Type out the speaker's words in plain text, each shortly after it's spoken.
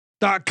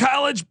The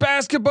college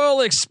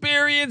basketball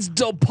experience,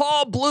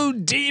 DePaul Blue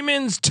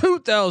Demons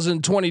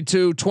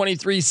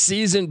 2022-23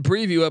 season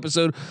preview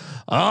episode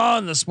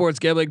on the Sports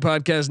Gambling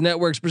Podcast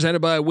Networks, presented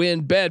by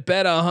WynnBET.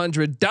 Bet $100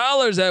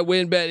 at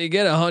WynnBET, you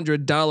get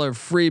 $100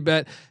 free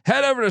bet.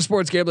 Head over to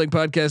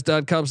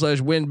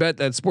sportsgamblingpodcast.com/WynnBET.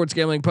 That's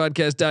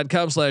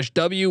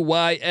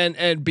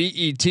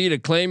sportsgamblingpodcast.com/WYNNBET to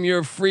claim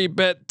your free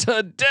bet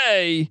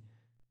today.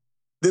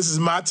 This is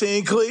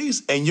Martin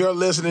Cleese, and you're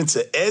listening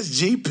to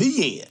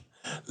SGPN.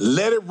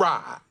 Let it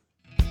ride.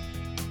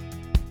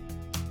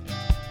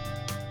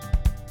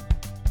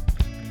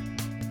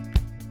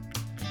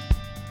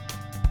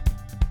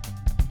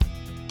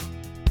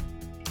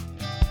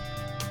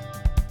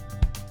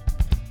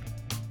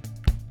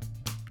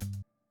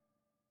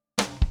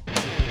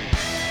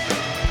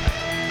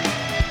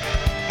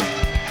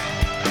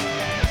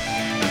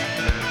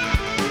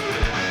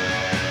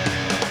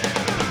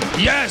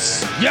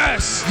 Yes,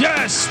 yes,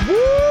 yes. Woo!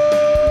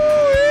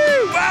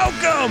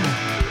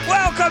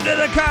 Welcome to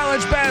the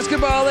college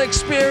basketball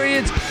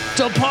experience.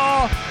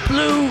 DePaul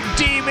Blue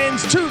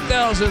Demons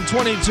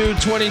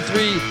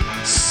 2022-23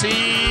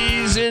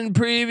 season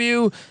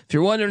preview. If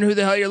you're wondering who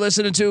the hell you're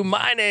listening to,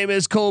 my name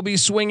is Colby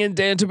Swinging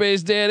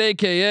Dantabase Dan,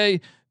 aka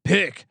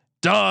Pick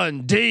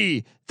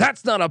Dundee.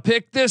 That's not a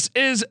pick. This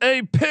is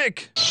a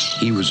pick.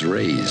 He was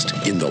raised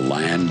in the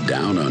land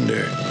down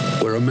under,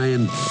 where a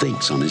man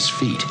thinks on his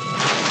feet,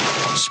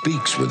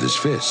 speaks with his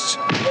fists,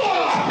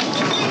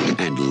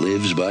 and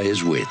lives by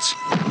his wits.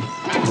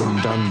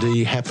 When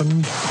Dundee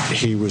happened,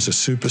 he was a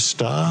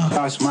superstar.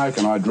 I smoke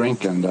and I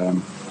drink and I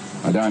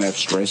don't have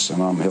stress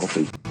and I'm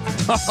healthy.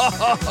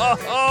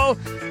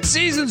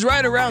 Season's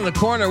right around the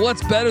corner.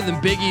 What's better than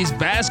Big East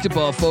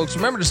basketball, folks?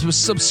 Remember to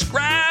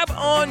subscribe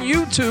on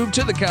YouTube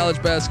to the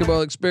College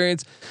Basketball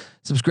Experience.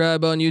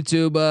 Subscribe on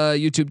YouTube,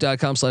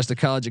 youtube.com/the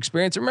college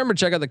experience. Remember,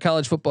 check out the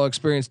college football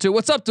experience too.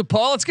 What's up,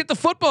 DePaul? Let's get the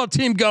football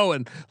team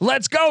going.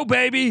 Let's go,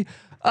 baby.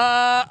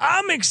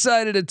 I'm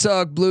excited to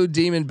talk Blue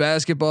Demon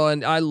basketball,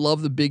 and I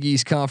love the Big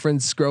East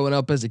Conference. Growing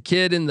up as a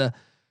kid in the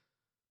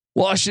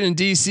Washington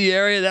D.C.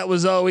 area, that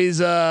was always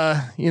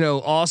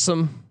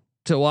awesome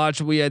to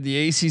watch. We had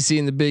the ACC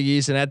and the Big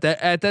East, and at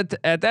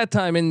that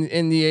time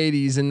in the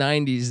 80s and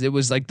 90s, it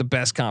was like the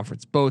best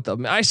conference, both of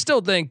them. I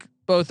still think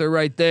both are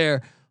right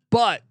there,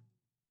 but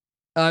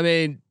I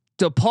mean,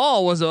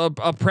 DePaul was a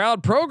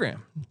proud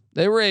program.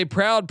 They were a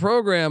proud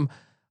program,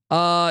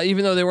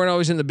 even though they weren't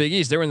always in the Big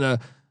East. They were in the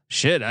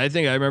shit. I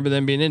think I remember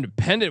them being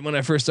independent when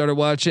I first started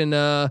watching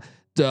the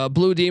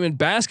Blue Demon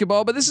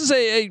basketball. But this is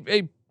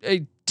a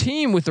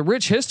team with a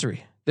rich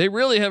history. They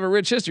really have a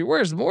rich history.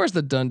 Where's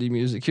the Dundee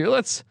music here?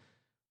 Let's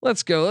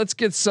go. Let's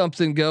get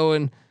something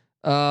going.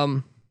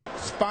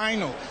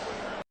 Spinal.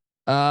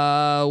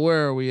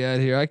 Where are we at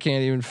here? I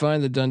can't even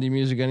find the Dundee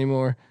music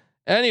anymore.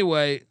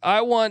 Anyway,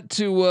 I want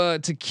to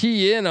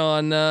key in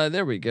on.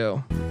 There we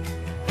go.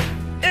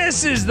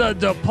 This is the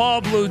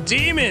DePaul Blue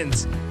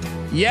Demons.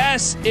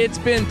 Yes, it's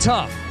been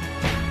tough.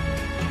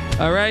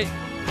 All right,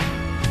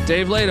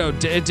 Dave Lato,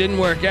 it didn't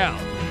work out.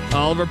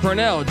 Oliver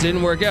Purnell, it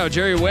didn't work out.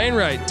 Jerry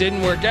Wainwright,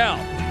 didn't work out.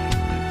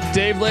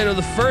 Dave Lato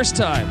the first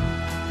time,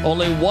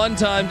 only one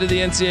time to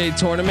the NCAA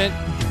tournament.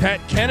 Pat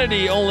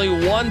Kennedy, only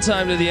one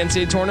time to the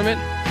NCAA tournament,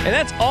 and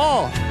that's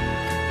all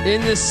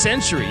in this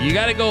century. You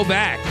got to go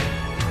back.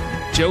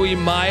 Joey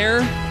Meyer,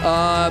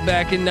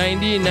 back in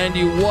 90 and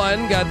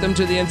 91, got them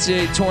to the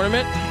NCAA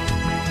tournament.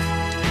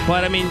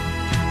 But I mean,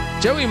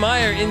 Joey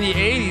Meyer in the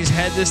 80s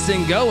had this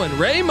thing going.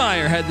 Ray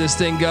Meyer had this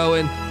thing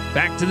going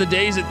back to the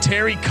days of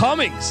Terry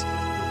Cummings.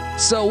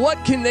 So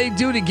what can they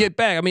do to get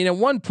back? I mean, at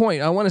one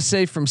point, I want to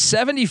say from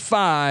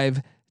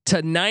 75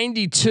 to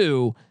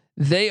 92,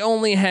 they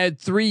only had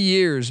 3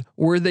 years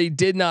where they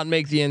did not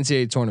make the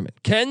NCAA tournament.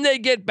 Can they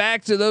get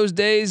back to those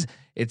days?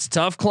 It's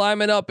tough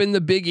climbing up in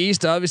the Big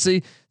East.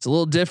 Obviously, it's a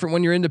little different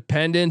when you're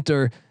independent,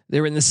 or they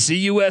were in the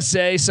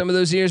CUSA some of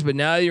those years, but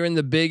now you're in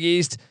the Big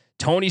East.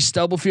 Tony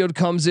Stubblefield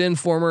comes in,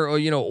 former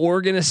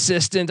Oregon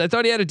assistant. I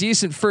thought he had a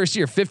decent first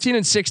year,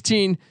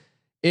 15-16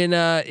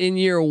 in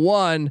year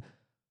one.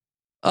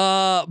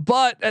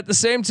 But at the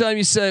same time,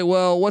 you say,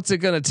 well, what's it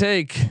going to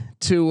take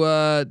to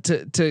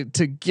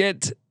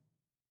get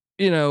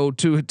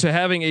to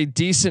having a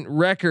decent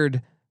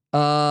record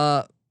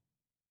at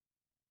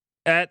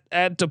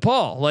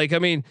DePaul? Like, I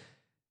mean,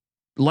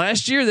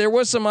 last year there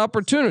was some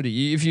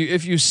opportunity. If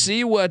you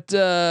see what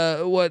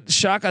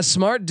Shaka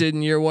Smart did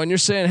in year one, you're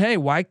saying, hey,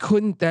 why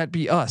couldn't that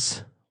be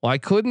us? Why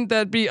couldn't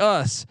that be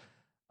us?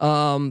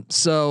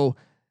 So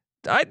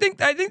I think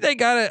they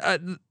got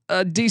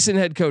a decent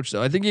head coach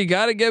though. I think you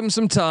got to give him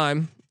some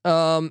time.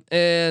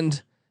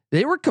 And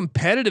they were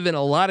competitive in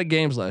a lot of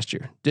games last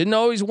year. Didn't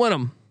always win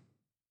them,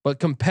 but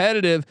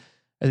competitive.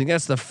 I think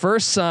that's the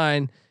first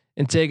sign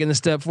in taking the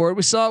step forward.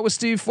 We saw it with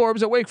Steve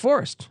Forbes at Wake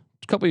Forest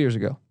a couple years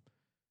ago.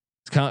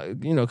 It's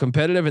kind of,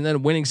 competitive and then a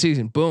winning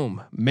season.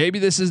 Boom. Maybe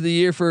this is the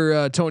year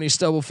for Tony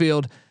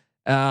Stubblefield.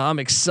 I'm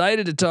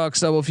excited to talk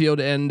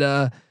Stubblefield, and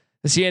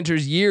as he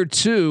enters year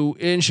 2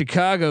 in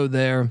Chicago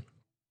there.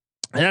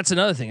 And that's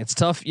another thing. It's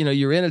tough.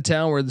 You're in a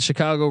town where the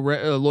Chicago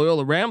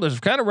Loyola Ramblers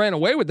kind of ran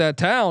away with that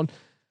town.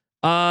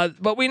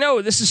 But we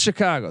know this is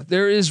Chicago.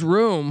 There is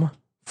room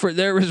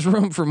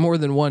for more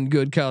than one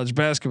good college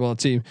basketball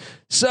team.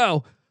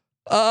 So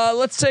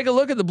let's take a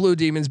look at the Blue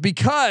Demons,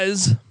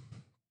 because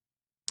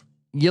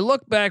you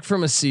look back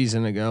from a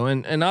season ago,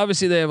 and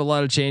obviously they have a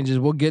lot of changes.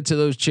 We'll get to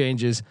those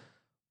changes,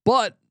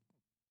 but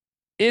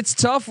it's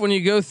tough when you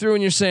go through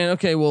and you're saying,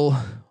 okay,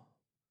 well,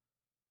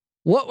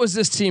 what was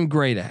this team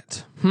great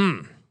at?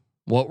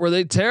 What were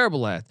they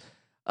terrible at?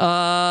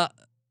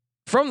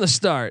 From the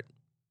start,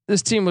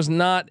 this team was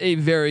not a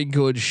very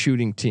good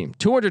shooting team.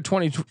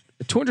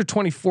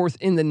 224th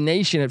in the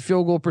nation at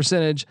field goal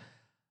percentage,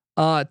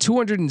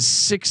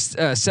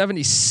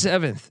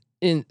 277th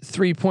in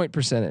 3-point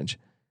percentage.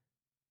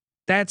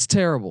 That's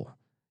terrible.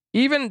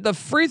 Even the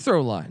free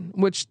throw line,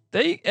 which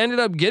they ended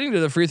up getting to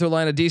the free throw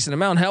line a decent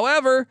amount.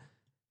 However,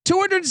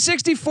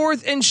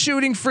 264th in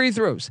shooting free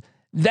throws.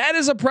 That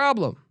is a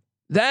problem.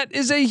 That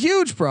is a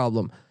huge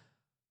problem.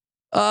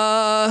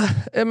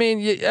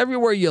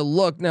 Everywhere you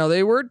look now,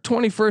 they were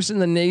 21st in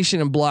the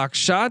nation in block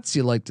shots.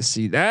 You like to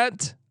see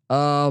that.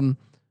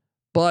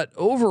 But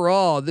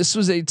overall, this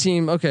was a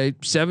team,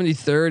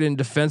 73rd in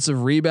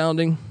defensive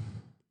rebounding.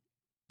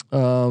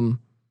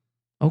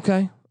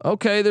 Okay.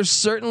 There's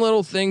certain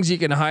little things you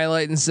can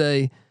highlight and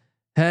say,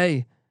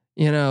 hey,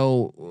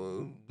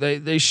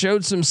 they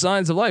showed some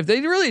signs of life. They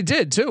really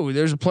did too.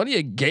 There's plenty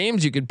of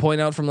games you could point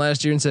out from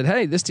last year and said,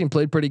 hey, this team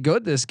played pretty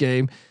good this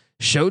game,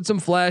 showed some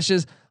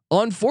flashes.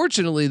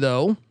 Unfortunately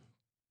though,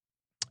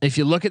 if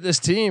you look at this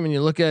team and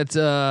you look at,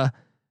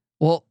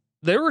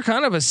 they were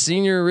kind of a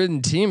senior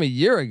ridden team a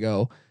year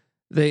ago.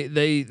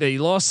 They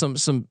lost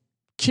some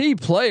key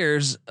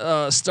players,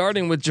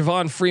 starting with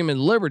Javon Freeman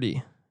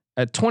Liberty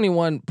at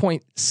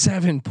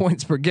 21.7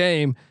 points per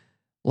game,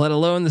 let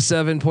alone the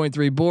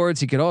 7.3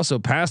 boards. He could also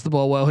pass the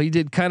ball well. He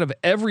did kind of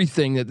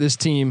everything that this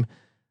team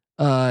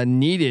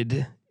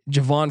needed.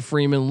 Javon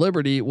Freeman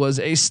Liberty was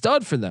a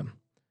stud for them.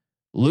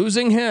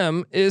 Losing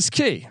him is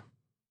key.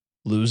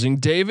 Losing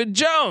David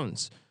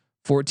Jones,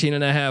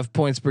 14.5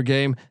 points per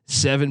game,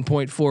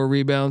 7.4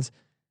 rebounds.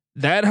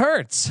 That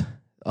hurts.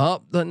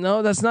 Oh,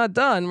 no, that's not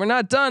done. We're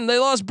not done. They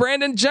lost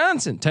Brandon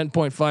Johnson,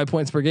 10.5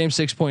 points per game,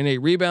 6.8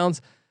 rebounds.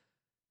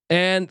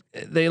 And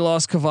they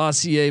lost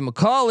Cavassier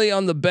McCauley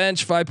on the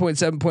bench,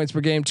 5.7 points per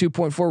game,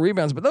 2.4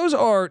 rebounds. But those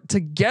are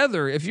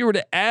together, if you were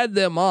to add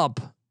them up,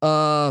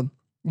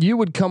 you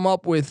would come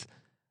up with,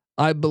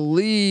 I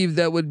believe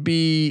that would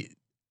be,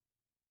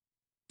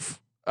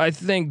 I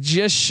think,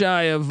 just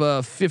shy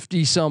of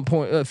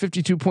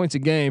 52 points a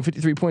game,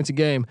 53 points a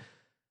game.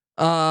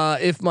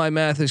 If my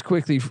math is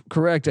quickly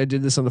correct, I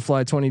did this on the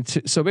fly.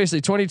 22. So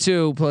basically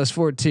 22 plus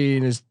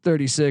 14 is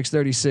 36,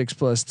 36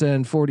 plus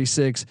 10,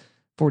 46,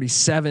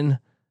 47.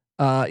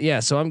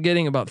 So I'm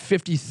getting about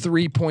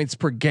 53 points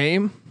per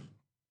game.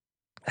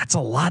 That's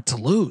a lot to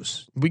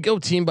lose. We go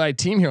team by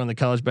team here on the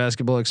College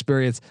Basketball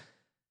Experience.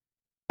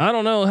 I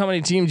don't know how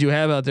many teams you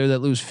have out there that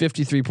lose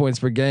 53 points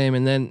per game,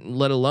 and then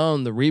let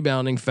alone the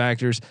rebounding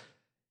factors.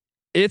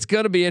 It's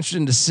going to be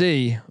interesting to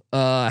see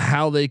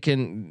how they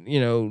can,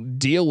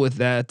 deal with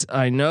that.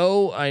 I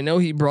know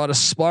he brought a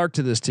spark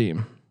to this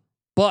team,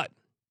 and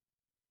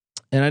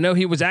I know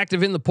he was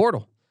active in the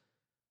portal.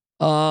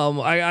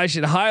 I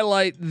should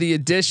highlight the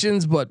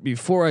additions, but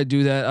before I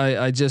do that,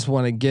 I just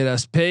want to get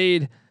us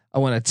paid. I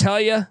want to tell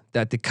you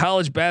that the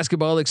College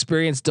Basketball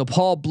Experience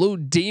DePaul Blue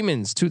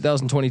Demons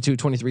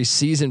 2022-23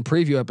 season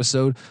preview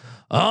episode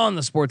on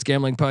the Sports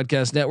Gambling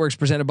Podcast Network is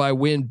presented by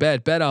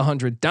WynnBET. Bet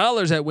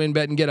 $100 at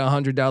WynnBET and get a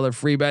 $100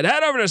 free bet.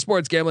 Head over to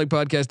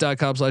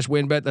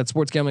sportsgamblingpodcast.com/WynnBET. That's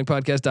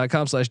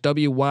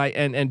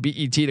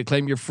sportsgamblingpodcast.com/WYNNBET to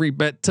claim your free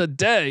bet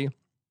today.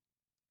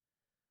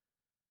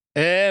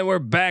 And we're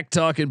back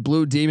talking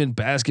Blue Demon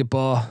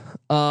basketball.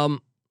 I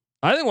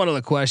think one of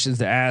the questions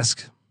to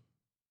ask,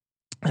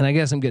 and I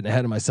guess I'm getting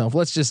ahead of myself.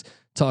 Let's just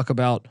talk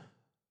about.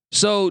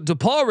 So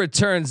DePaul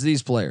returns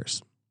these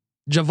players,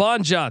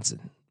 Javon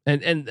Johnson,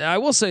 and I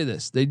will say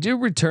this: they do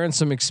return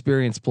some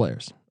experienced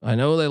players. I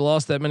know they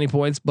lost that many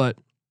points, but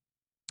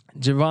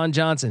Javon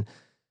Johnson,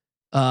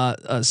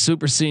 a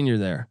super senior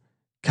there,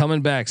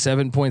 coming back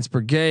 7 points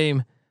per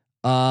game.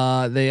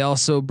 They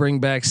also bring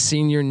back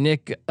senior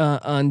Nick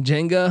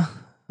Onjenga.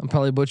 I'm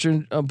probably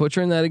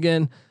butchering that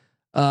again.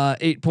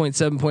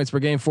 8.7 points per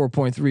game,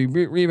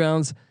 4.3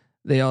 rebounds.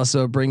 They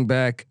also bring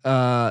back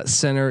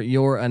center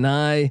Yor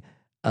Anai,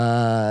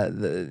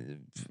 the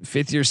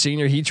 5th-year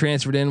senior. He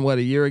transferred in a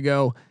year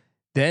ago.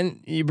 Then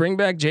you bring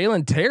back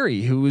Jalen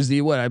Terry, who was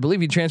I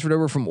believe he transferred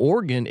over from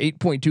Oregon,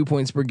 8.2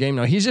 points per game.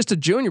 Now he's just a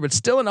junior, but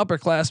still an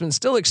upperclassman,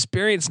 still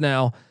experienced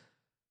now.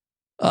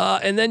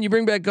 And then you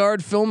bring back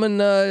guard Philman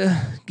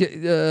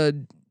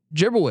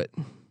Gibberwit,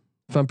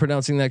 if I'm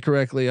pronouncing that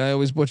correctly. I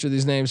always butcher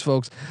these names,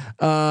 folks.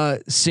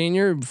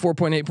 Senior,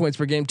 4.8 points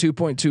per game,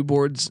 2.2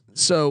 boards.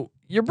 So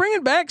you're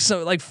bringing back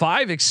some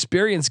 5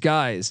 experienced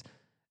guys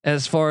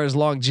as far as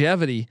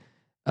longevity.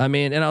 I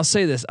mean, and I'll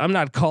say this: I'm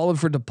not calling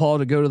for DePaul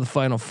to go to the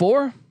Final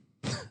Four.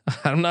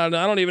 I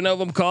don't even know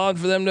if I'm calling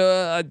for them to.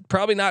 I'd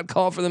probably not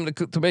call for them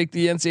to make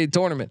the NCAA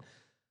tournament.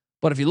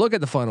 But if you look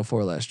at the Final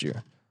Four last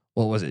year,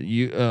 what was it?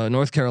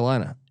 North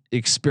Carolina,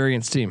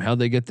 experienced team. How'd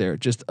they get there?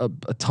 Just a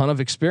ton of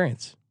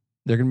experience.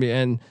 They're gonna be.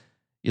 And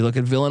you look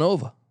at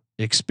Villanova,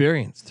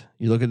 experienced.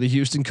 You look at the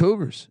Houston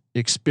Cougars,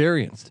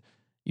 experienced.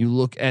 You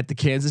look at the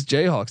Kansas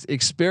Jayhawks,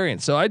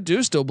 experience. So I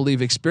do still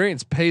believe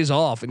experience pays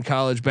off in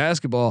college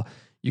basketball.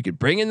 You could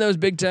bring in those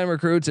big time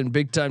recruits and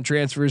big time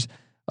transfers,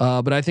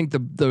 but I think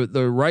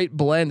the right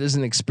blend is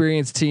an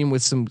experienced team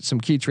with some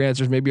key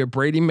transfers. Maybe a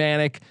Brady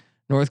Manick,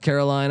 North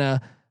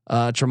Carolina,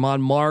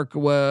 Tremont Mark,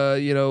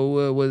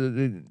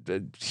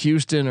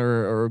 Houston,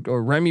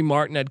 or Remy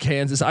Martin at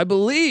Kansas. I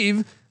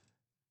believe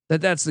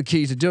that's the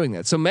key to doing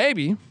that. So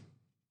maybe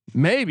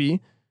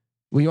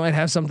we might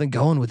have something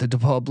going with the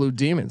DePaul Blue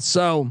Demons.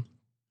 So,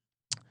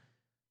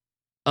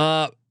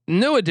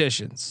 new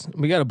additions.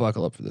 We got to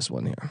buckle up for this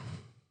one here.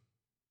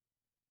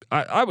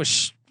 I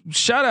was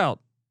shout out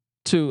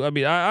to. I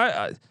mean,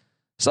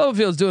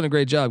 Stubbledfield's doing a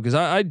great job because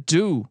I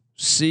do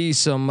see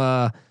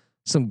some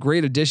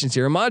great additions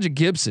here. Imajah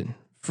Gibson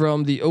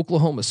from the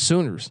Oklahoma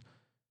Sooners.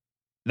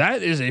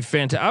 That is a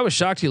fantastic. I was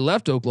shocked he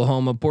left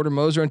Oklahoma. Porter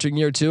Moser entering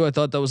year 2. I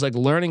thought that was like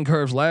learning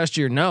curves last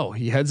year. No,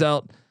 he heads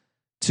out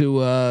to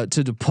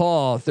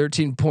DePaul,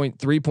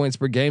 13.3 points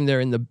per game there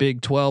in the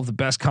Big 12, the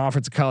best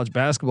conference of college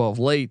basketball of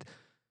late.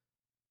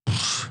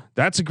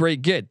 That's a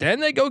great get.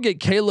 Then they go get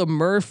Caleb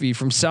Murphy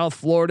from South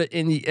Florida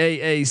in the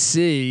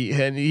AAC,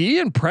 and he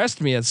impressed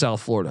me at South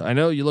Florida. I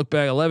know you look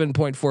back,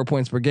 11.4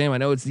 points per game. I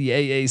know it's the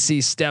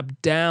AAC step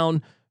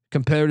down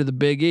compared to the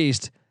Big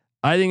East.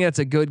 I think that's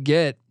a good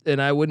get,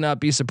 and I would not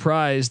be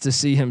surprised to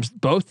see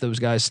both those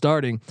guys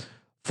starting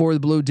for the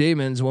Blue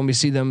Demons when we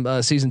see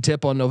them season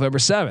tip on November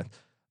 7th.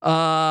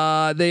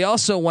 They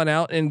also went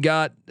out and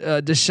got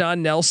Deshaun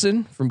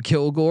Nelson from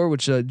Kilgore,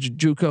 which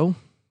JUCO.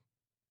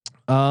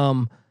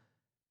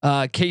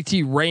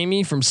 KT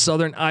Ramey from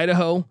Southern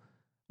Idaho.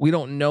 We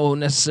don't know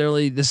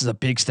necessarily. This is a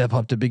big step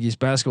up to Big East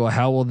basketball.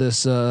 How will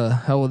this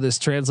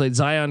translate?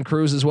 Zion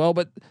Cruz as well,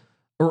 but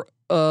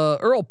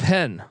Earl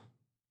Penn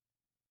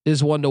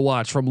is one to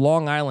watch from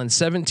Long Island.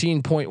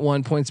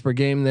 17.1 points per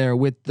game there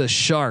with the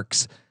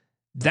Sharks.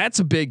 That's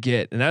a big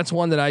get, and that's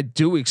one that I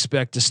do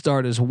expect to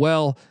start as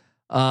well.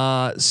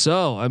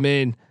 So I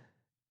mean,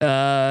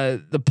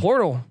 the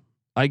portal,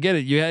 I get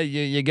it.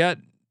 You got.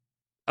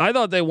 I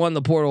thought they won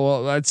the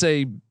portal. I'd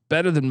say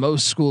better than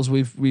most schools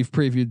we've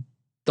previewed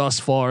thus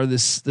far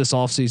this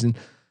offseason.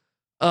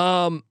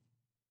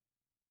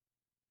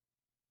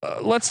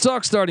 Let's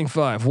talk starting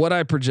 5. What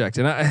I project,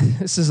 and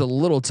this is a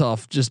little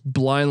tough, just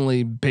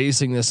blindly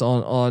basing this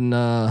on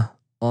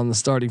the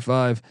starting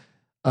 5.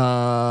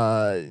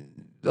 A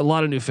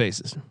lot of new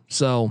faces,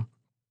 so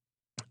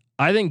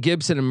I think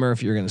Gibson and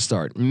Murphy are going to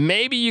start.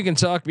 Maybe you can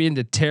talk me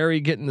into Terry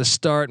getting the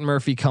start,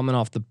 Murphy coming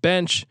off the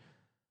bench.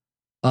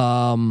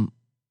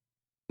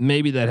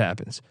 Maybe that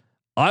happens.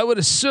 I would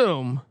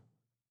assume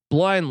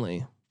blindly,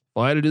 if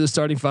I had to do the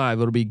starting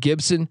 5, it'll be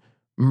Gibson,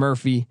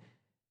 Murphy,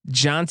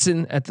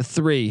 Johnson at the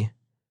 3,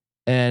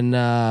 and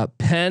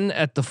Penn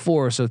at the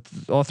 4. So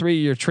all 3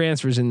 of your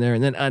transfers in there,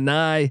 and then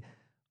Anai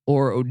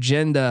or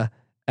Ogenda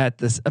at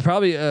this,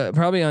 probably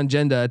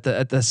Ogenda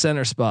at the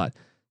center spot.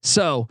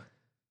 So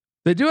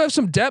they do have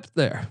some depth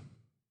there.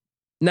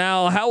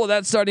 Now, how will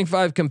that starting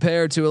 5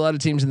 compare to a lot of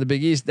teams in the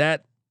Big East?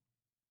 That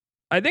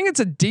I think it's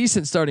a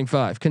decent starting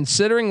 5,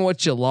 considering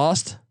what you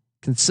lost.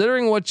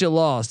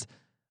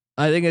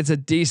 I think it's a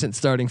decent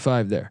starting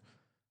 5 there.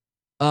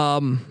 I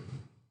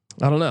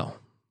don't know,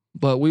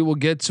 but we will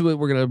get to it.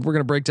 We're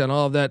gonna break down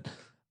all of that.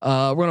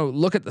 We're gonna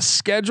look at the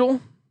schedule,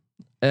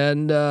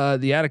 and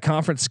the out of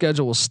conference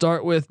schedule we'll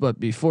start with. But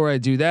before I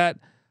do that,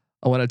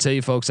 I want to tell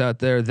you folks out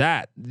there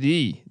that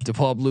the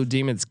DePaul Blue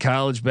Demons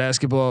college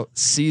basketball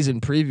season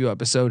preview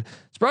episode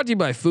is brought to you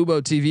by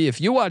Fubo TV.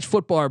 If you watch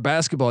football or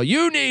basketball,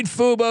 you need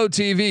Fubo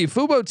TV.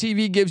 Fubo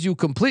TV gives you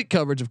complete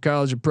coverage of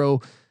college and pro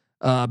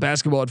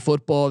basketball and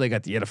football. They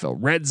got the NFL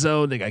Red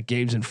Zone. They got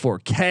games in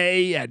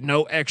 4K at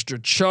no extra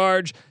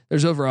charge.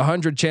 There's over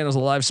 100 channels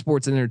of live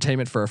sports and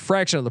entertainment for a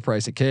fraction of the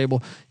price of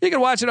cable. You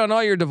can watch it on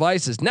all your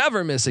devices.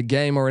 Never miss a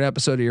game or an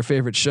episode of your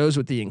favorite shows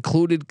with the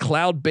included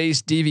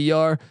cloud-based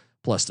DVR.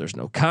 Plus, there's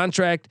no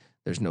contract.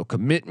 There's no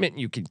commitment.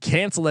 You can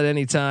cancel at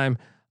any time.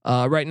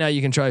 Right now, you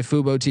can try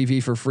Fubo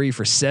TV for free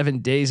for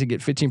 7 days and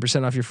get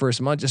 15% off your first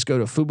month. Just go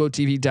to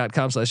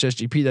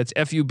FuboTV.com/SGP. That's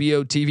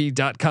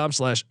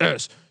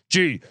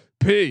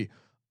FUBOTV.com/SGP.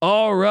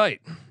 All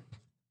right.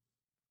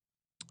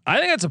 I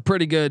think that's a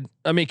pretty good.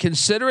 I mean,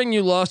 considering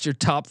you lost your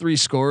top 3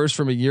 scorers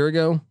from a year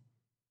ago,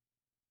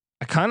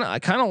 I kind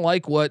of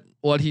like what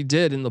he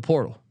did in the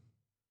portal.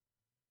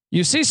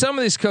 You see some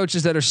of these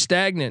coaches that are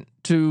stagnant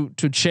to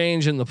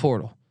change in the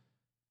portal.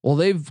 Well,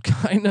 they've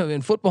kind of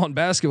in football and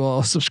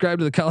basketball subscribe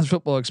to the college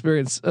football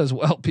experience as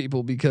well,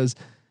 people, because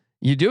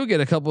you do get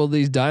a couple of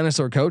these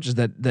dinosaur coaches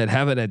that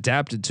haven't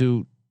adapted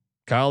to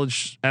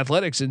college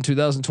athletics in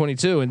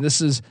 2022, and this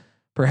is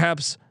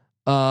perhaps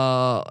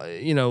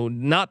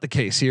not the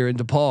case here in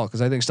DePaul,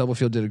 because I think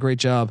Stubblefield did a great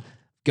job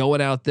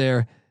going out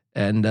there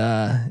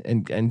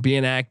and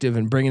being active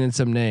and bringing in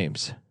some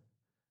names.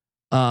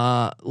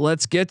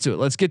 Let's get to it.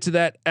 Let's get to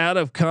that out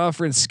of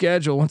conference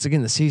schedule. Once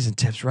again, the season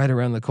tips right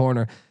around the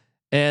corner,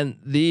 and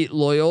the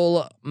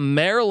Loyola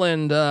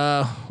Maryland,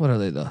 what are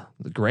they? The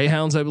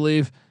Greyhounds, I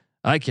believe.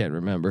 I can't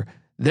remember.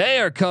 They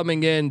are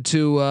coming in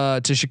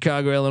to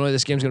Chicago, Illinois.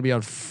 This game's going to be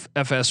on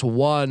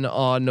FS1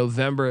 on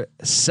November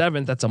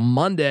 7th. That's a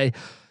Monday.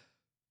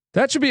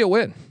 That should be a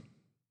win.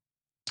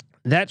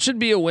 That should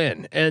be a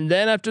win. And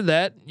then after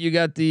that, you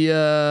got this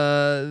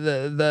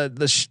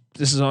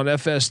is on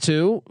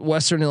FS2.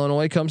 Western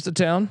Illinois comes to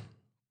town.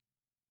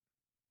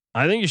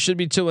 I think you should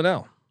be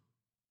 2-0.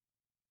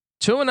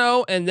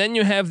 2-0, and then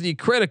you have the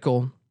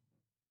critical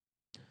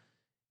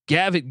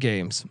Gavitt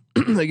games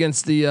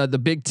against the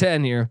Big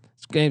Ten here.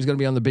 This game's going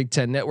to be on the Big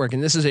Ten Network,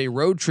 and this is a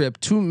road trip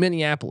to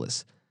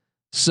Minneapolis.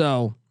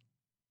 So,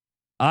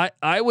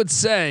 I would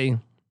say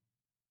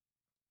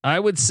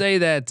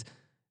that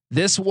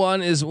this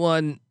one is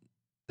one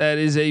that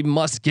is a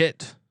must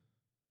get.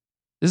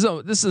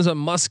 This is a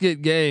must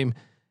get game,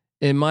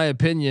 in my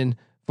opinion,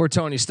 for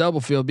Tony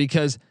Stubblefield,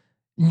 because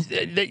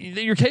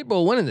you're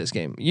capable of winning this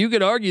game. You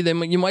could argue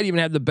that you might even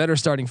have the better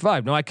starting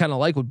five. No, I kind of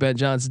like what Ben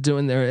Johnson's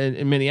doing there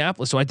in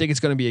Minneapolis, so I think it's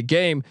going to be a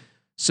game.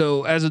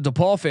 So as a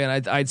DePaul fan,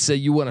 I'd say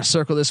you want to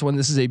circle this one.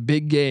 This is a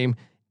big game.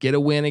 Get a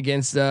win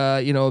against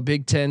a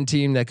Big Ten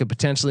team that could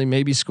potentially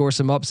maybe score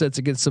some upsets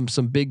against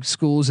some big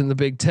schools in the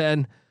Big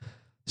Ten.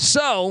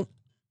 So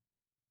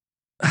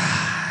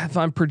if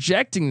I'm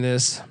projecting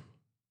this,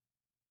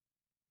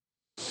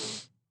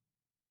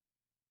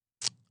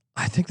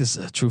 I think this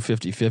is a true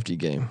 50-50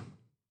 game.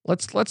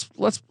 Let's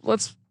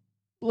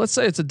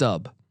say it's a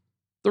dub,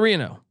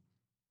 3-0.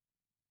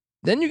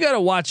 Then you got to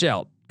watch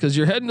out because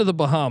you're heading to the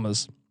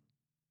Bahamas,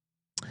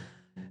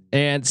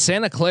 and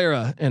Santa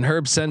Clara and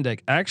Herb Sendek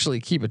actually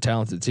keep a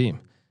talented team.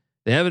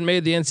 They haven't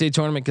made the NCAA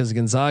tournament because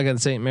Gonzaga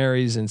and St.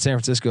 Mary's and San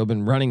Francisco have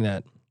been running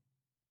that.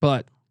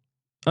 But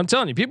I'm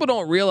telling you, people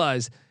don't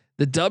realize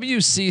the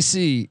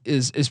WCC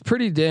is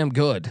pretty damn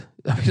good.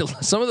 I mean,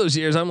 some of those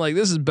years I'm like,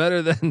 this is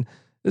better than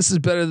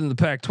the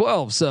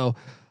Pac-12. So,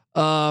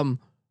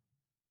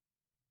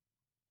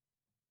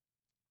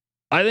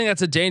 I think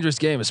that's a dangerous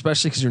game,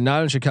 especially because you're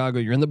not in Chicago.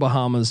 You're in the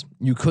Bahamas.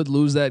 You could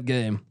lose that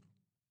game.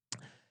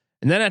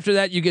 And then after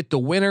that, you get the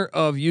winner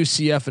of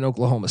UCF and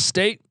Oklahoma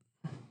State.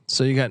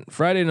 So you got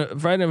Friday,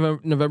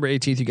 November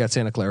 18th, you got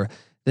Santa Clara.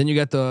 Then you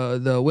got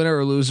the winner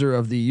or loser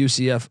of the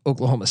UCF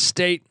Oklahoma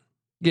State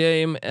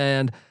game.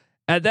 And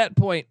at that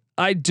point,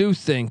 I do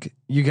think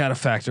you got to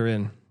factor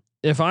in,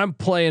 if I'm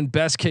playing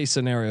best case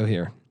scenario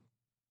here,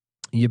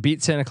 you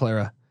beat Santa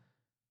Clara,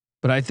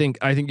 but I think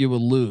you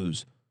will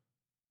lose.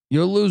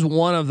 You'll lose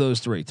one of those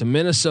three to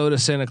Minnesota,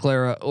 Santa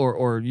Clara,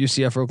 or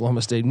UCF or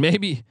Oklahoma State.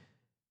 Maybe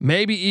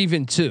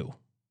even two.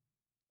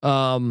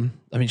 I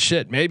mean,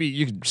 shit. Maybe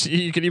you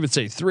could even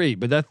say three,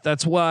 but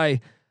that's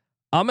why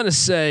I'm gonna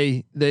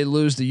say they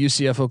lose the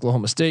UCF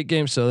Oklahoma State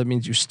game. So that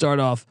means you start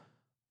off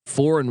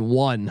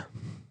 4-1,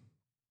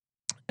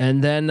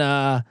 and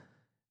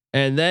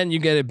then you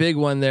get a big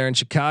one there in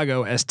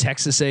Chicago as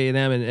Texas A&M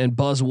and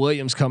Buzz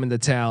Williams come into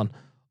town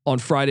on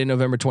Friday,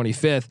 November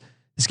 25th.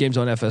 This game's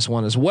on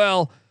FS1 as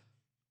well.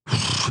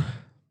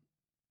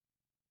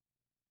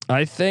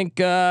 I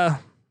think I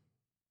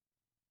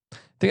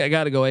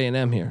got to go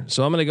A&M here.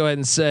 So I'm going to go ahead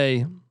and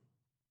say,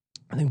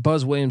 I think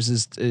Buzz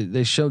Williams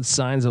they showed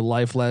signs of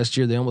life last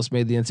year. They almost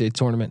made the NCAA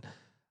tournament.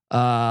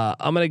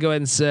 I'm going to go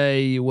ahead and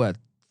say 3-2.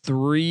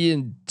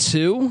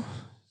 Is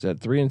that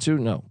 3-2?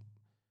 No.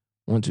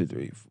 1, 2,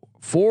 3,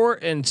 4,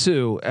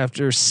 4-2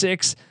 after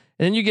 6.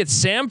 And then you get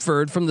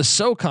Samford from the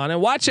SoCon,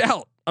 and watch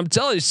out. I'm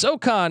telling you,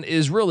 SoCon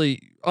is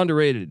really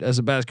underrated as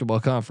a basketball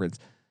conference.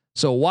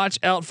 So watch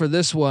out for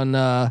this one.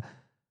 4-2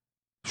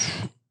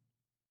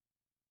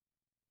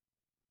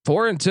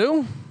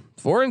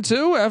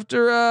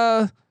 after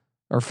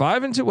or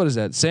 5-2. What is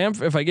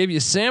that? If I gave you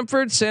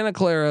Samford, Santa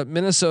Clara,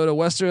 Minnesota,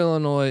 Western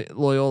Illinois,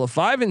 Loyola,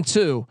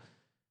 5-2.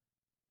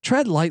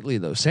 Tread lightly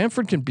though.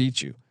 Samford can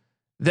beat you.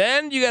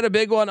 Then you got a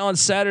big one on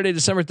Saturday,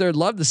 December 3rd.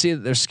 Love to see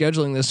that they're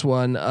scheduling this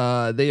one.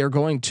 They are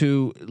going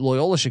to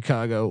Loyola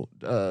Chicago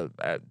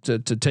to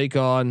take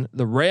on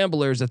the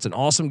Ramblers. That's an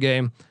awesome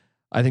game.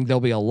 I think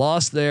there'll be a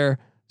loss there.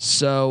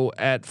 So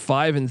at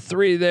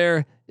 5-3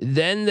 there,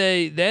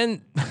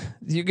 then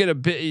you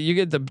get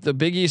the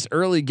Big East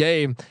early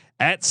game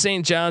at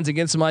St. John's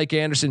against Mike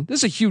Anderson.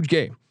 This is a huge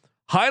game.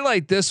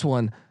 Highlight this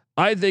one,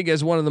 I think,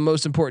 as one of the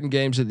most important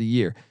games of the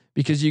year,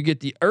 because you get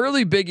the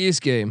early Big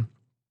East game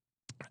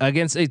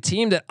against a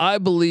team that I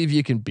believe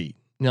you can beat.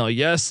 Now,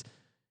 yes,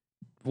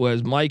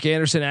 was Mike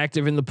Anderson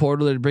active in the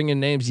portal to bring in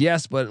names?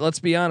 Yes, but let's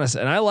be honest.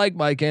 And I like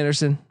Mike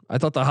Anderson. I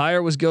thought the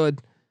hire was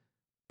good,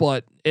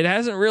 but it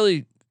hasn't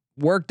really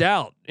worked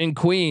out in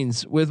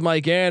Queens with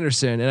Mike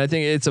Anderson. And I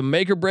think it's a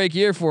make or break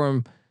year for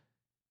him.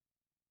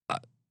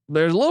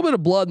 There's a little bit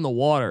of blood in the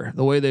water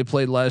the way they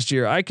played last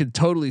year. I could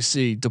totally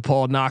see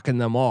DePaul knocking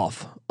them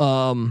off.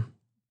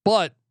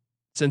 But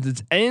since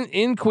it's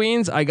in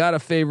Queens, I got to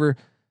favor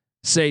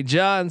St.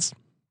 John's.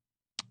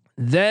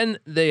 Then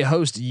they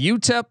host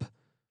UTEP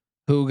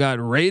who got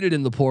raided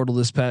in the portal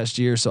this past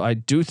year. So I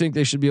do think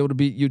they should be able to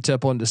beat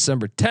UTEP on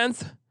December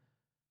 10th.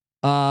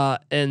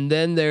 And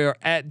then they're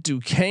at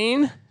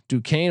Duquesne.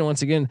 Duquesne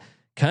once again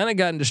kind of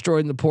gotten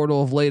destroyed in the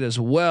portal of late as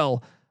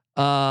well.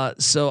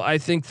 So I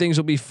think things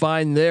will be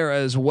fine there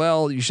as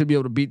well. You should be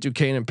able to beat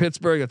Duquesne in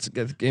Pittsburgh. That's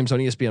games on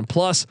ESPN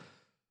Plus.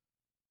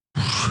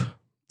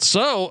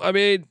 So I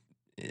mean,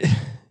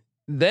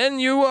 then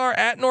you are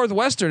at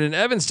Northwestern in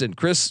Evanston.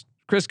 Chris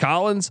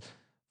Collins,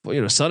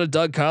 son of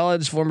Doug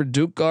Collins, former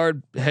Duke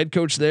guard, head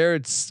coach there.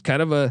 It's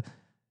kind of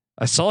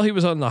I saw he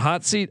was on the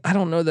hot seat. I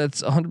don't know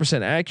that's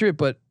 100% accurate,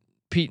 but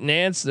Pete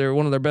Nance, they're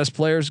one of their best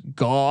players,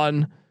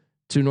 gone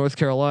to North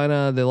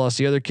Carolina. They lost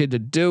the other kid to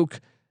Duke.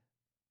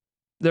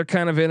 They're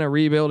kind of in a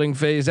rebuilding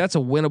phase. That's a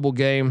winnable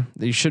game.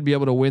 You should be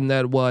able to win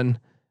that one.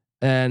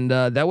 And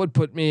that would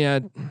put me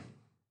at,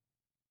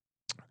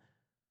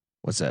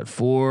 what's that?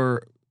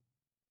 4,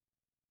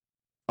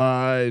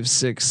 5,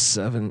 6,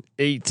 7,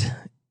 8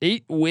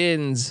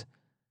 wins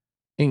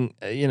in,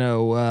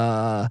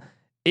 8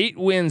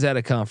 wins at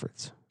a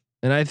conference.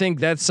 And I think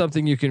that's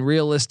something you can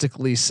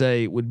realistically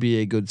say would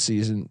be a good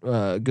season,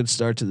 good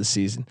start to the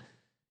season.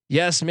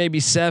 Yes, maybe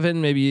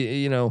 7,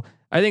 maybe,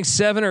 I think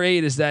 7 or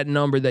 8 is that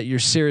number that you're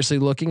seriously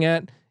looking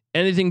at.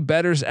 Anything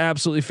better is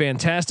absolutely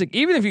fantastic.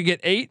 Even if you get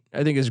 8,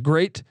 I think is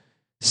great.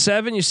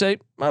 7, you say,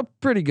 well,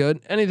 pretty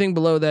good. Anything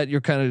below that,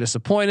 you're kind of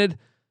disappointed.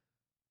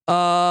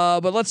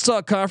 But let's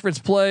talk conference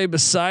play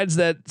besides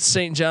that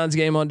St. John's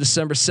game on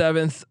December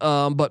 7th.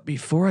 But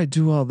before I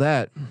do all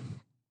that,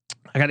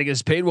 I got to get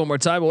us paid one more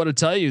time. I want to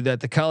tell you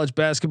that the college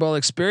basketball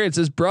experience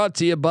is brought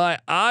to you by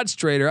Odds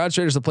Trader. Odds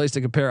Trader is the place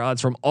to compare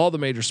odds from all the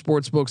major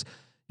sports books.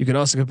 You can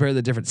also compare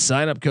the different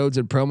sign-up codes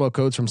and promo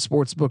codes from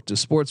sportsbook to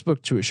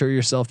sportsbook to assure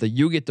yourself that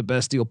you get the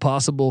best deal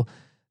possible.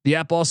 The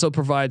app also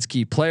provides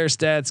key player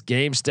stats,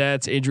 game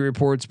stats, injury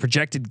reports,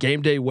 projected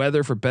game day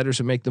weather for bettors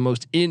who make the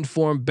most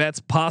informed bets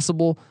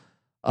possible.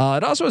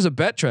 It also has a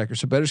bet tracker,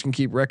 so bettors can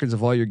keep records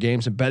of all your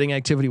games and betting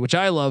activity, which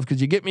I love because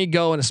you get me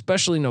going,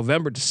 especially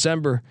November,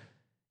 December,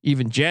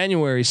 even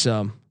January.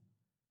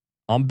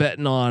 I'm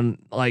betting on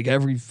like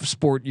every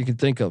sport you can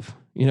think of.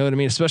 You know what I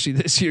mean? Especially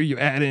this year, you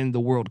add in the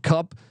World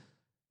Cup.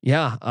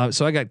 Yeah.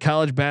 So I got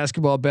college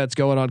basketball bets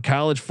going on,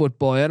 college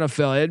football,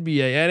 NFL,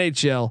 NBA,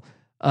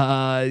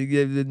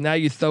 NHL. Now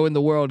you throw in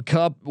the World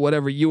Cup,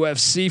 whatever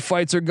UFC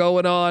fights are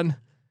going on,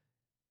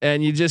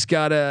 and you just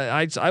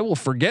gotta. I will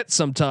forget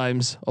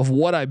sometimes of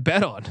what I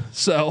bet on.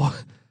 So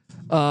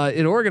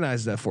it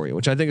organizes that for you,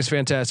 which I think is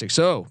fantastic.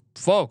 So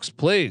folks,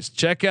 please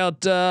check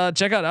out Odds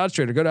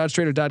Trader. Go to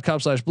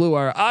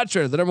oddstrader.com/bluewire. Odds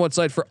Trader, the number one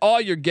site for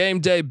all your game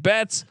day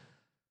bets.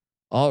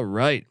 All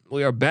right,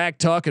 we are back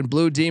talking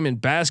Blue Demon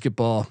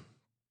basketball,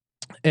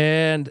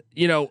 and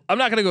I'm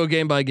not going to go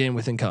game by game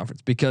within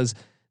conference because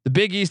the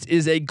Big East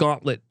is a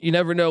gauntlet. You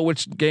never know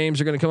which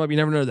games are going to come up. You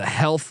never know the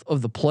health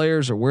of the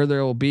players or where they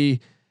will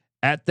be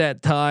at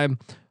that time.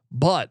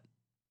 But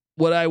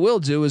what I will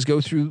do is go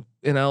through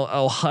and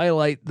I'll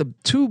highlight the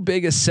 2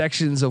 biggest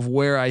sections of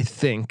where I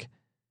think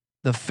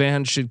the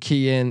fans should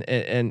key in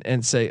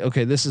and say,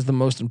 okay, this is the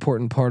most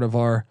important part of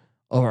our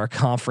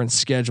conference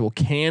schedule.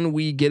 Can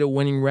we get a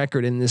winning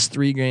record in this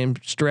 3-game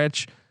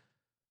stretch?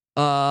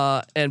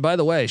 And by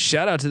the way,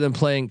 shout out to them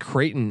playing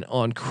Creighton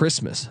on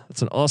Christmas.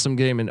 It's an awesome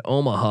game in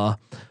Omaha.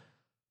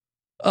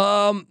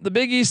 The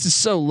Big East is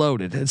so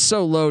loaded. It's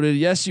so loaded.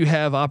 Yes, you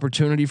have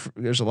opportunity.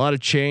 There's a lot of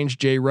change.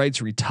 Jay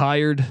Wright's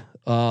retired.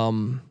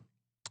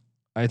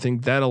 I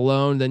think that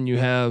alone, then you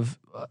have,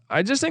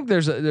 I just think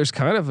there's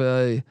kind of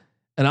an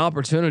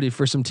opportunity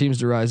for some teams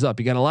to rise up.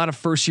 You got a lot of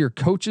 1st-year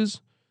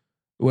coaches,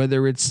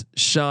 whether it's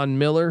Sean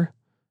Miller,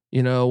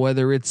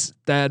 whether it's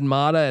Thad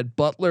Matta at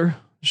Butler,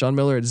 Sean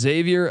Miller at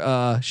Xavier,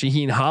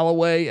 Shaheen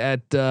Holloway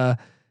at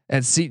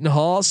Seton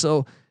Hall.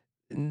 So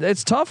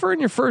it's tougher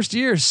in your first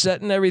year,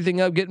 setting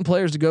everything up, getting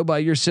players to go by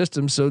your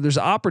system. So there's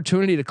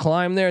opportunity to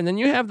climb there. And then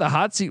you have the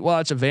hot seat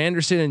watch of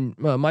Anderson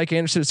and Mike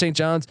Anderson at St.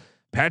 John's,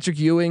 Patrick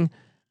Ewing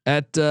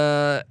at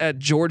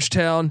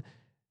Georgetown.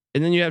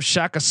 And then you have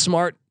Shaka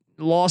Smart,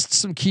 lost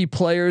some key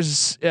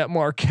players at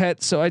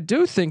Marquette. So I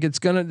do think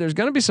there's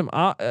gonna be some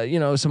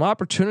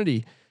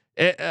opportunity.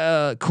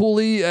 Ed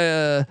Cooley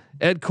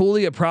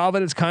at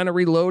Providence kind of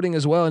reloading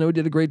as well. I know he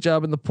did a great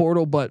job in the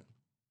portal, but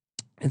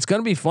it's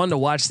going to be fun to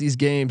watch these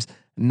games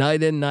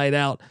night in, night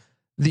out.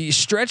 The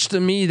stretch to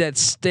me that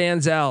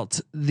stands out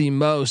the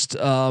most.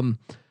 So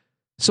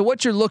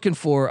what you're looking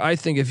for, I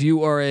think, if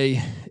you're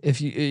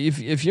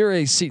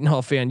a Seton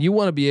Hall fan, you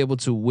want to be able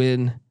to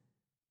win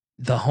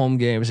the home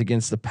games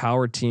against the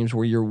power teams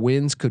where your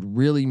wins could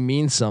really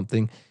mean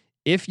something.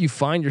 If you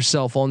find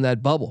yourself on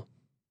that bubble,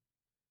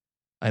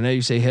 I know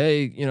you say,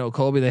 hey,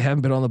 Colby, they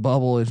haven't been on the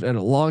bubble in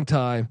a long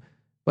time,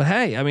 but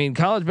hey, I mean,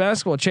 college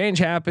basketball, change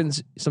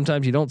happens.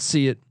 Sometimes you don't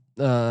see it.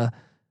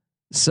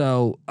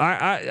 So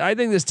I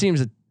think this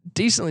team's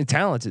decently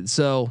talented.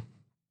 So,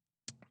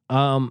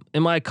 am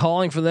I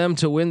calling for them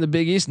to win the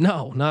Big East?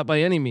 No, not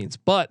by any means,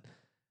 but I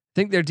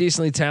think they're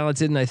decently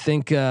talented. And I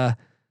think,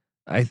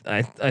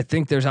 I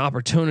think there's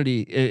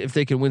opportunity if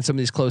they can win some of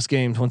these close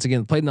games. Once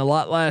again, played in a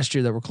lot last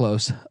year that were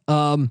close.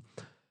 The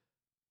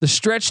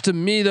stretch to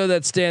me though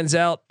that stands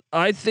out.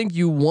 I think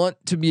you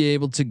want to be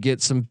able to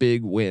get some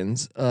big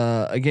wins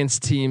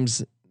against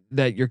teams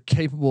that you're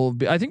capable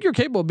of. I think you're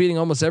capable of beating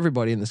almost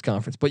everybody in this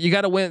conference, but you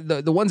got to win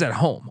the ones at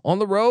home. On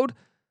the road,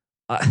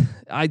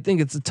 I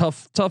think it's a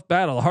tough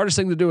battle. The hardest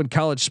thing to do in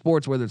college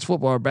sports, whether it's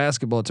football or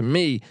basketball, to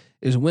me,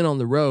 is win on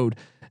the road.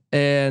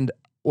 And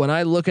when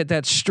I look at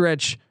that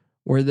stretch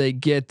where they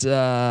get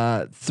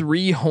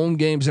 3 home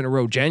games in a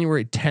row,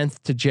 January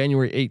 10th to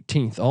January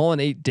 18th, all in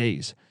 8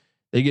 days.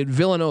 They get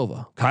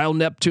Villanova, Kyle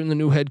Neptune, the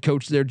new head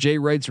coach there. Jay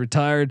Wright's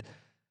retired.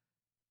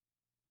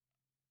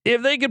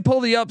 If they could pull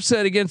the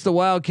upset against the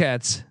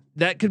Wildcats,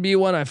 that could be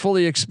one. I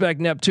fully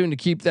expect Neptune to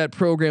keep that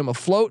program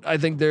afloat. I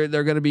think they're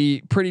going to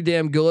be pretty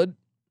damn good.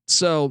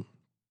 So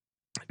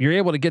if you're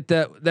able to get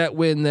that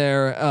win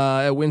there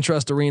at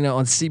Wintrust Arena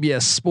on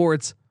CBS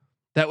Sports,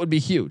 that would be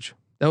huge.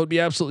 That would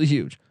be absolutely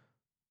huge.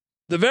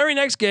 The very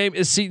next game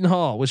is Seton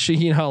Hall with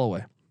Shaheen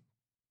Holloway.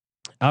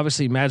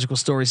 Obviously, magical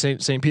story,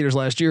 St. Peter's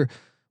last year,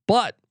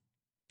 but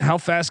how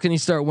fast can he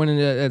start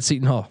winning at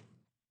Seton Hall?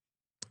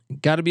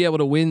 Got to be able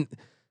to win.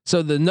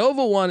 So the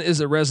Nova one is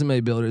a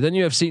resume builder. Then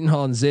you have Seton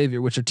Hall and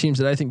Xavier, which are teams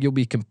that I think you'll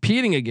be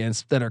competing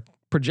against that are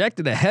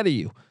projected ahead of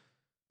you.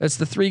 That's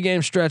the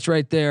 3-game stretch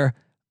right there.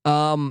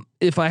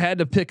 If I had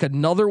to pick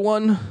another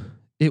one,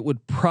 it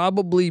would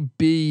probably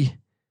be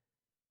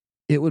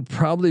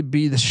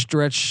the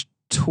stretch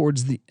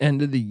towards the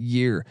end of the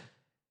year.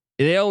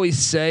 They always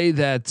say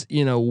that,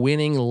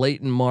 winning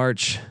late in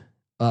March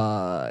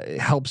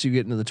helps you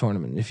get into the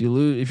tournament. If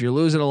you're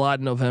losing a lot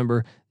in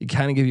November, it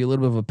kind of give you a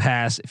little bit of a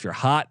pass. If you're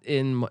hot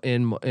in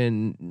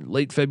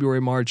late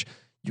February, March,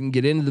 you can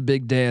get into the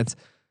big dance.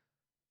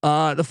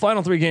 The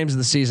final 3 games of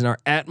the season are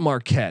at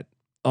Marquette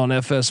on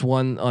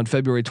FS1 on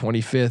February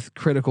 25th,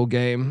 critical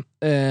game,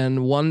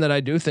 and one that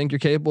I do think you're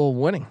capable of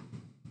winning.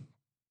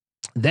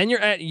 Then you're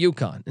at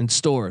UConn in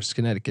Storrs,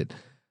 Connecticut.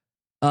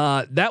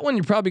 That one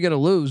you're probably going to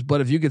lose,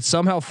 but if you could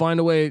somehow find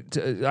a way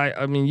to,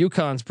 I mean,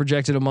 UConn's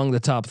projected among the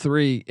top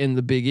 3 in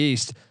the Big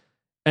East,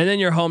 and then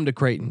you're home to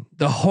Creighton,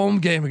 the home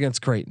game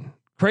against Creighton.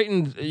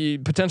 Creighton, you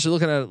potentially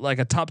looking at like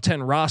a top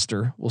 10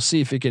 roster. We'll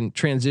see if it can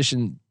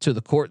transition to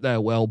the court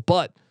that well,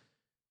 but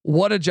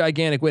what a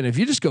gigantic win. If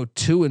you just go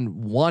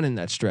 2-1 in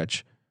that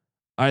stretch,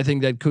 I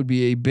think that could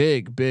be a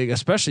big,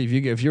 especially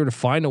if you were to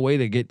find a way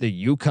to get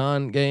the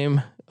UConn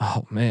game.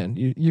 Oh man,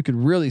 you could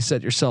really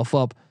set yourself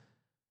up.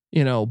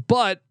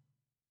 But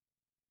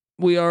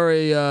we are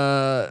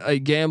a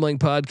gambling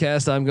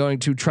podcast. I'm going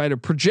to try to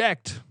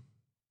project.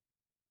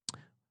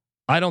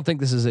 I don't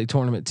think this is a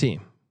tournament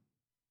team.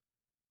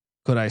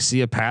 Could I see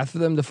a path for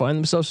them to find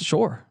themselves?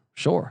 Sure.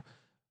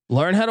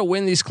 Learn how to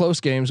win these close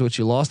games, which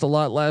you lost a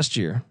lot last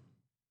year.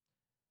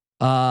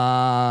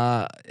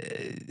 And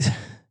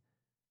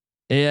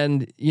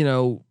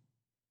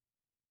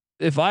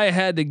if I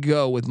had to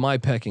go with my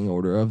pecking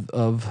order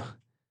of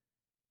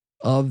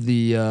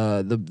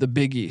the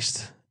Big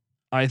East,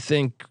 I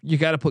think you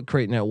got to put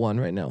Creighton at 1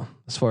 right now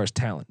as far as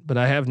talent, but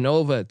I have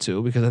Nova at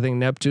 2 because I think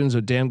Neptune's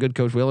a damn good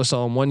coach. We only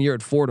saw him 1 year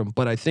at Fordham,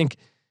 but I think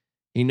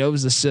he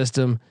knows the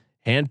system,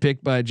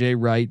 handpicked by Jay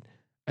Wright.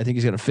 I think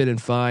he's going to fit in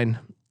fine.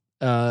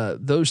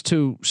 Those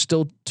 2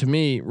 still to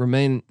me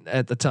remain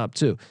at the top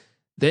 2.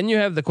 Then you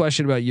have the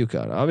question about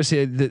UConn.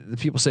 Obviously the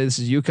people say this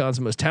is UConn's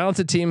most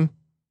talented team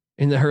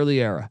in the Hurley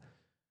era.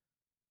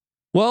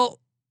 Well,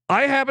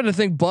 I happen to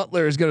think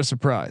Butler is going to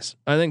surprise.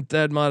 I think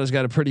Thad Matta's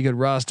got a pretty good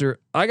roster.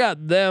 I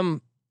got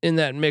them in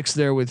that mix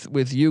there with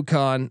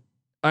UConn.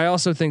 I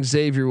also think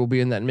Xavier will be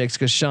in that mix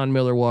because Sean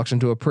Miller walks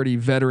into a pretty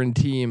veteran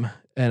team,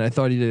 and I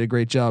thought he did a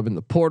great job in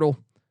the portal.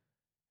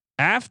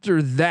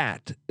 After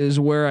that is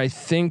where I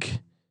think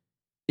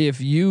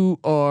if you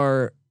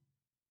are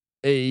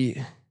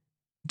a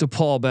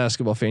DePaul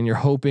basketball fan, you're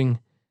hoping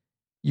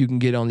you can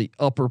get on the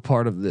upper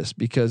part of this,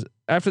 because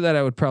after that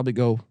I would probably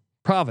go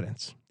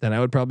Providence. Then I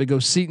would probably go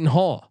Seton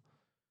Hall.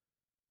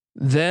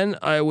 Then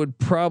I would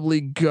probably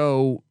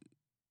go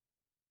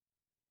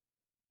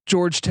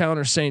Georgetown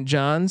or St.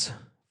 John's,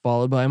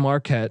 followed by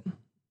Marquette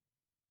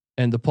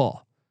and DePaul.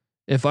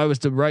 If I was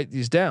to write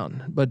these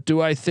down, but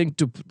do I think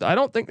I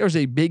don't think there's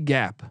a big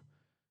gap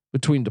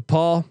between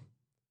DePaul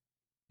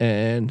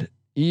and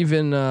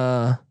even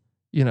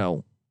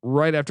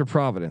right after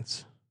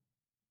Providence.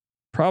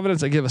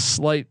 Providence I give a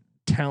slight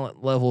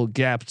talent level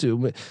gap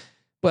to,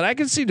 but I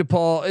can see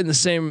DePaul in the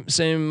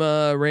same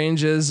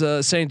range as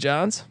St.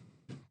 John's.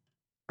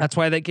 That's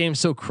why that game's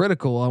so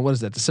critical on what is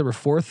that, December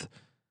 4th?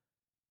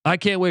 I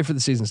can't wait for the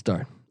season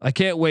start. I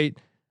can't wait.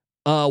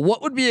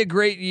 What would be a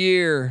great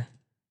year?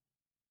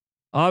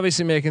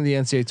 Obviously, making the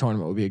NCAA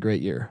tournament would be a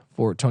great year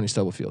for Tony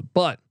Stubblefield.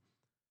 But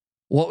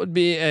what would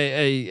be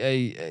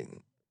a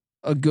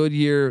good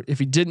year if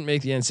he didn't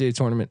make the NCAA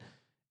tournament?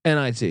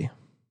 NIT.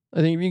 I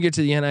think if you get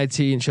to the NIT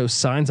and show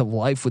signs of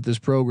life with this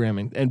program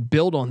and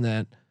build on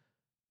that,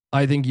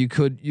 I think you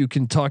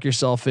can talk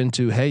yourself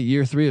into, hey,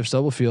 year 3 of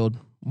Stubblefield,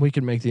 we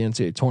can make the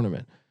NCAA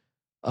tournament.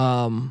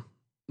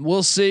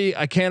 we'll see.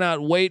 I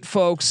cannot wait,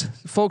 folks.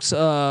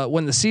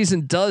 When the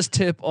season does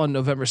tip on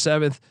November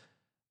 7th,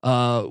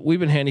 we've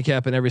been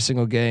handicapping every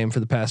single game for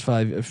the past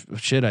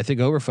I think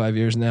over 5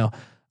 years now.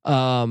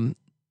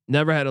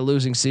 Never had a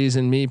losing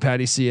season. Me,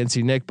 Patty C,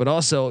 NC Nick, but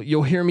also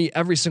you'll hear me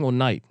every single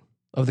night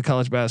of the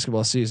college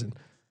basketball season,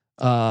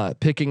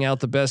 picking out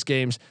the best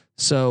games.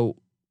 So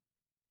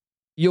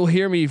you'll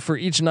hear me for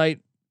each night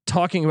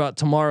talking about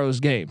tomorrow's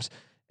games.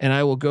 And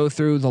I will go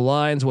through the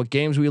lines, what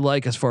games we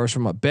like as far as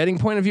from a betting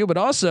point of view, but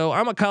also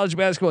I'm a college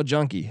basketball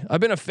junkie. I've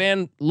been a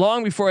fan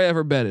long before I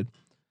ever betted.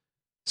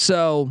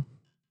 So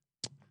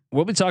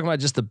we'll be talking about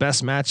just the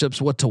best matchups,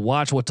 what to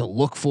watch, what to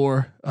look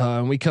for.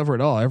 And we cover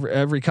it all,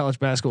 every college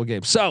basketball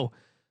game. So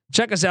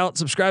check us out,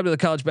 subscribe to the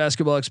College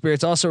Basketball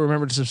Experience. Also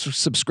remember to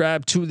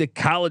subscribe to the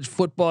College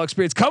Football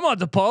Experience. Come on,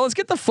 DePaul, let's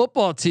get the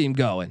football team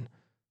going.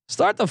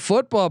 Start the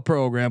football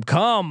program.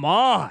 Come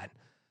on.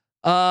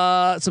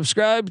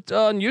 Subscribe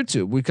on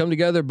YouTube. We come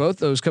together. Both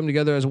those come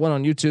together as one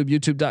on YouTube,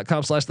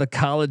 youtube.com/the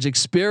college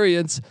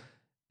experience.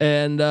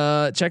 And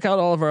check out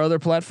all of our other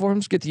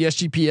platforms. Get the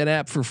SGPN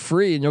app for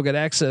free and you'll get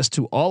access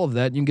to all of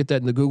that. You can get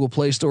that in the Google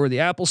Play Store or the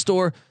Apple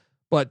Store,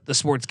 but the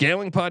Sports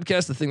Gambling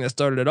Podcast, the thing that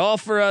started it all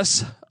for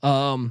us,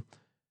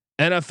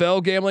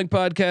 NFL Gambling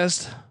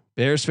Podcast,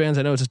 Bears fans.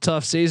 I know it's a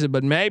tough season,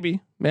 but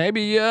maybe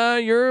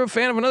you're a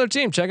fan of another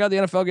team. Check out the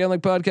NFL Gambling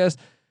Podcast.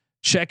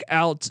 Check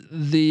out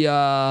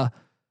the,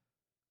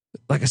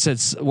 like I said,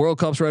 World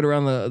Cup's right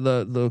around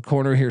the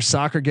corner here.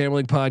 Soccer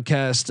Gambling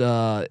Podcast,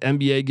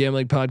 NBA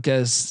Gambling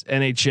Podcast,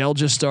 NHL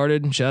just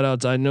started. Shout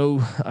out to, I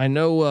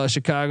know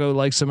Chicago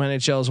likes some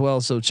NHL as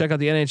well. So check out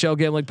the NHL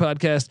Gambling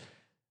Podcast,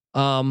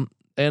 and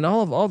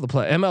all the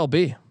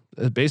MLB.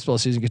 The baseball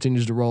season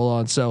continues to roll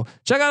on. So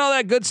check out all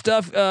that good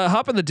stuff.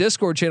 Hop in the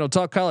Discord channel,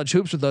 talk college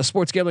hoops with us,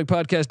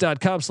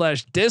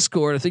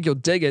 sportsgamblingpodcast.com/Discord. I think you'll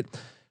dig it.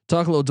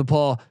 Talk a little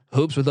DePaul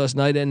hoops with us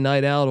night in,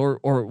 night out,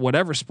 or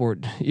whatever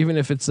sport, even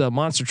if it's a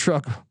monster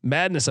truck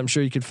madness. I'm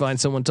sure you could find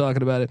someone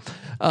talking about it.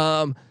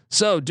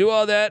 So do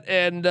all that.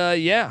 And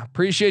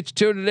appreciate you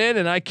tuning in.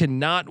 And I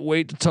cannot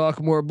wait to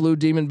talk more Blue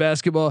Demon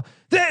basketball.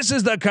 This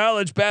is the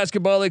College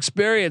Basketball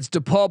Experience,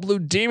 DePaul Blue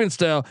Demon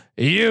style.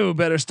 You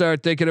better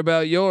start thinking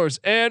about yours.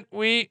 And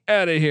we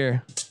out of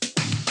here.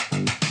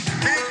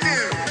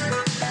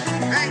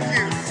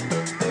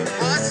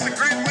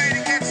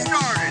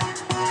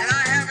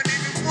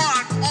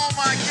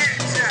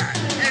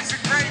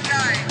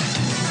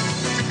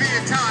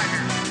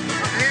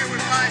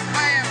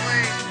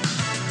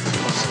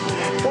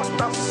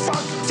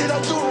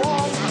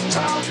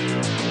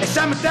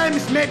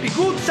 Sometimes it may be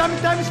good,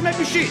 sometimes it may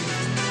be shit.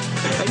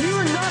 And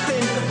you're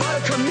nothing but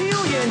a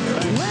chameleon,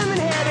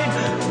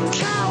 lemon-headed,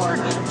 coward,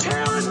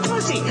 terrorist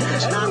pussy.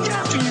 And I'm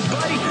after you,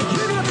 buddy.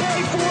 You're gonna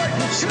pay for it.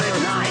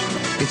 Good night.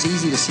 It's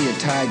easy to see a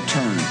tide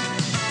turn.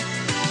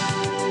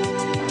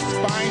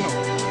 Spinal.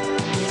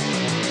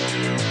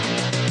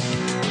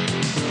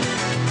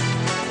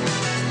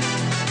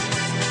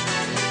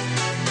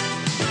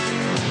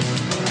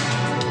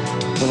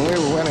 When we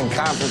were winning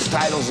conference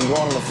titles and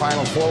going to the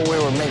Final Four, we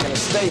were making a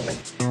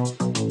statement.